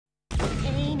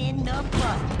in the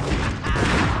butt.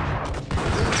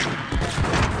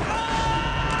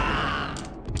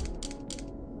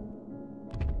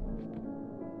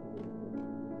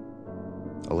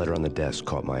 A letter on the desk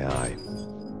caught my eye.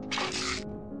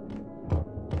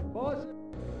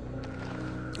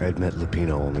 I had met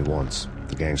Lupino only once.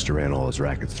 The gangster ran all his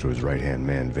rackets through his right-hand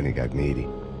man, Vinny Gagniti.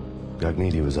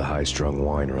 Gagniti was a high-strung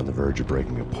whiner on the verge of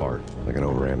breaking apart, like an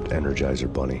overamped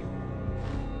Energizer bunny.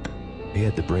 He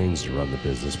had the brains to run the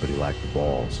business, but he lacked the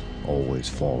balls, always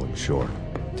falling short,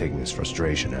 taking his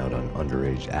frustration out on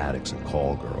underage addicts and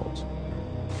call girls.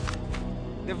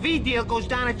 The V deal goes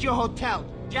down at your hotel.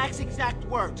 Jack's exact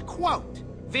words, quote,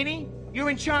 "Vinny, you're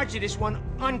in charge of this one,"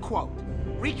 unquote.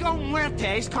 Rico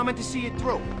Muerte's coming to see it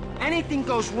through. Anything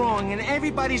goes wrong and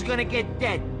everybody's gonna get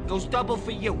dead. Goes double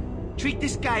for you. Treat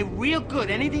this guy real good.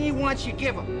 Anything he wants, you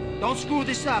give him. Don't screw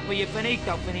this up or you're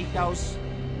finito, finitos.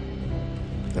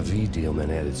 A V deal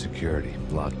meant added security,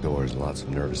 locked doors, and lots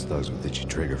of nervous thugs with itchy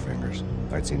trigger fingers.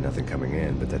 I'd seen nothing coming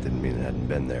in, but that didn't mean it hadn't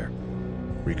been there.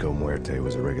 Rico Muerte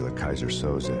was a regular Kaiser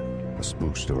Soze, a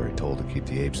spook story told to keep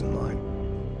the apes in line.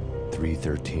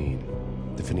 313.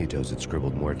 The Finitos had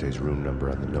scribbled Muerte's room number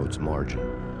on the note's margin.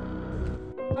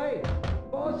 Hey,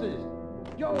 bosses!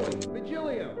 Joey,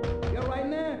 Virgilio, you right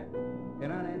in there? They're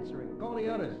not answering. Call the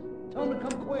others. Tell them to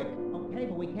come quick. Okay,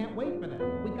 but we can't wait for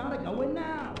them. We gotta go in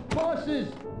now.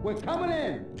 Bosses, we're coming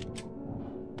in!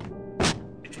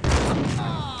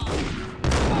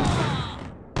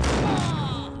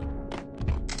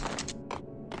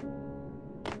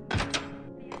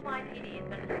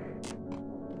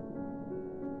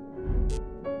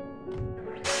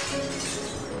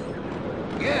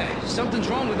 Yeah, something's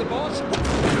wrong with the boss.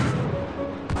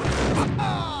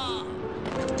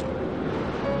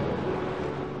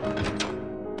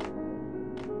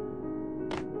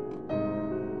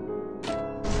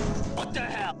 What the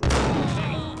hell?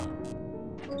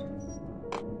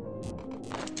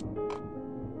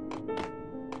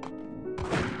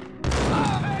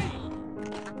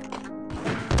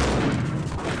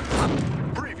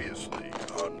 Previously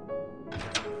on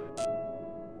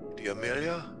the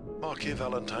Amelia, Marquis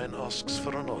Valentine asks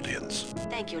for an audience.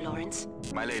 Thank you, Lawrence.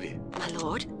 My lady. My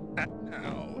lord?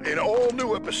 Now, an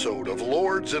all-new episode of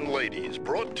Lords and Ladies,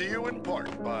 brought to you in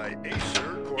part by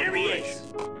Acer Corporation. There he is!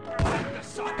 The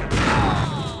sucker!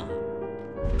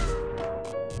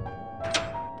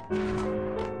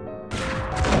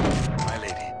 My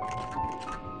lady,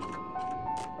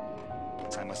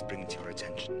 I must bring it to your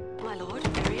attention. My lord,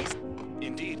 there is?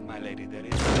 Indeed, my lady, there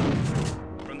is.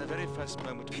 From the very first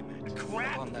moment we met,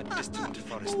 upon that distant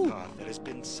forest path, there has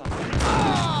been something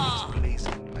that's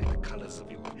blazing like the colors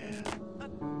of your hair.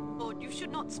 Lord, you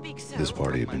should not speak so. This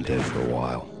party had been dead for a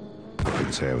while. I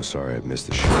couldn't say I was sorry I'd missed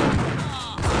the show.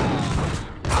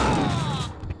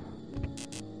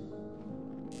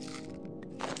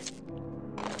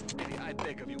 Lady, I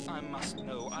beg of you, I must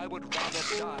know. I would rather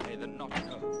die than not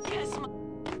know. Yes,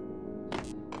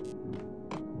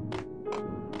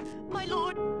 my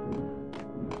lord.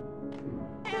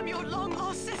 I am your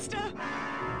long-lost sister.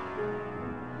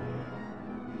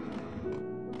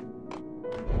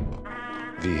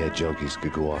 V-head junkies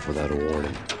could go off without a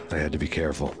warning. I had to be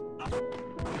careful.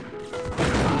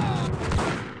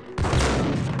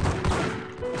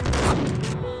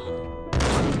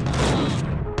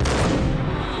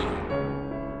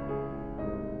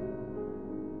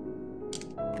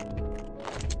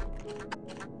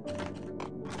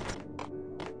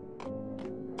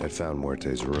 I found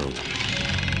Muerte's room.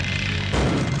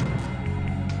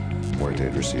 Muerte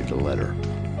had received a letter.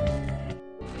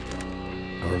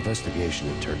 Our investigation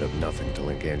had turned up nothing to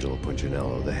link Angelo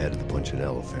Punchinello, the head of the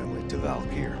Punchinello family, to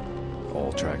Valkyr.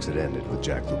 All tracks had ended with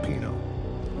Jack Lupino.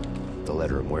 The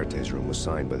letter in Muerte's room was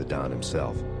signed by the Don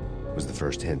himself. It was the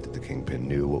first hint that the Kingpin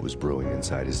knew what was brewing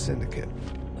inside his syndicate.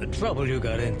 The trouble you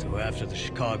got into after the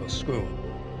Chicago screw-up.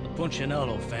 The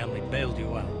Punchinello family bailed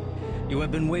you out. You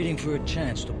have been waiting for a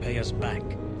chance to pay us back.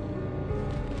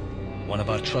 One of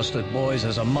our trusted boys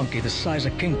has a monkey the size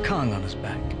of King Kong on his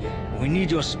back. We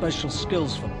need your special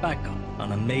skills for backup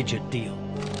on a major deal.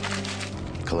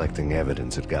 Collecting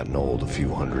evidence had gotten old a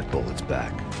few hundred bullets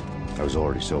back. I was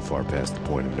already so far past the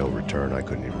point of no return I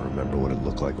couldn't even remember what it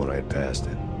looked like when I had passed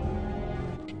it.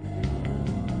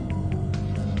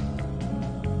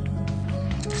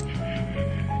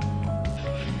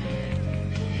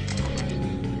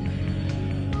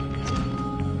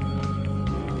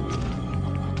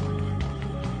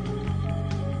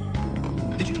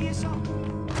 Did you hear something?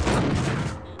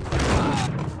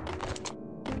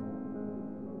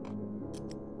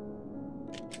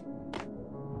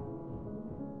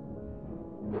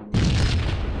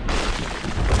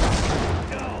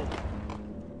 Go!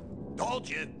 told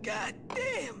you. God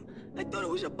damn! I thought it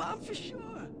was a bomb for sure.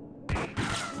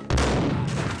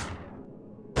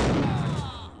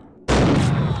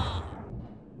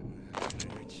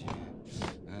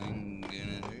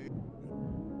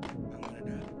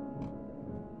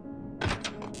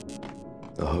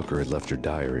 The hooker had left her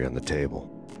diary on the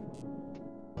table.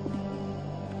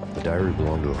 The diary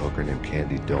belonged to a hooker named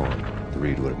Candy Dawn. The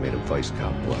read would have made a vice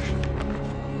cop blush.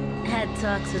 Had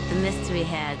talks with the mystery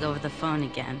hag over the phone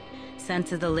again. Sent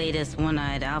her the latest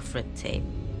One-Eyed Alfred tape.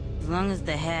 As long as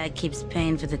the hag keeps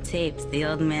paying for the tapes, the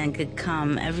old man could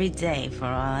come every day for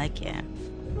all I care.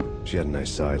 She had a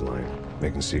nice sideline,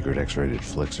 making secret X-rated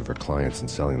flicks of her clients and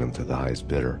selling them to the highest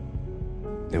bidder.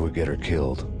 It would get her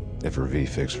killed if her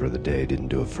V-fix for the day didn't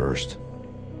do it first.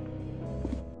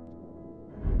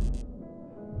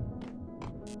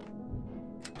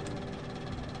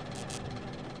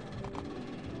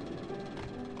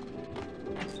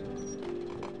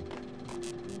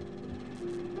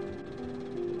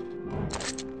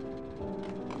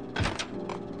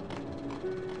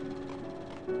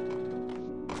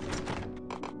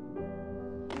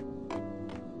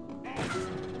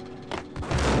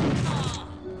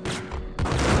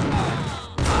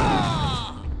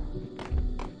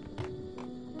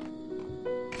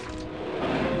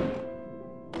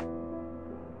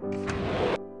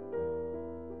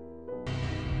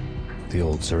 The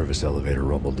old service elevator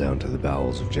rumbled down to the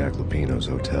bowels of Jack Lupino's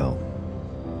hotel.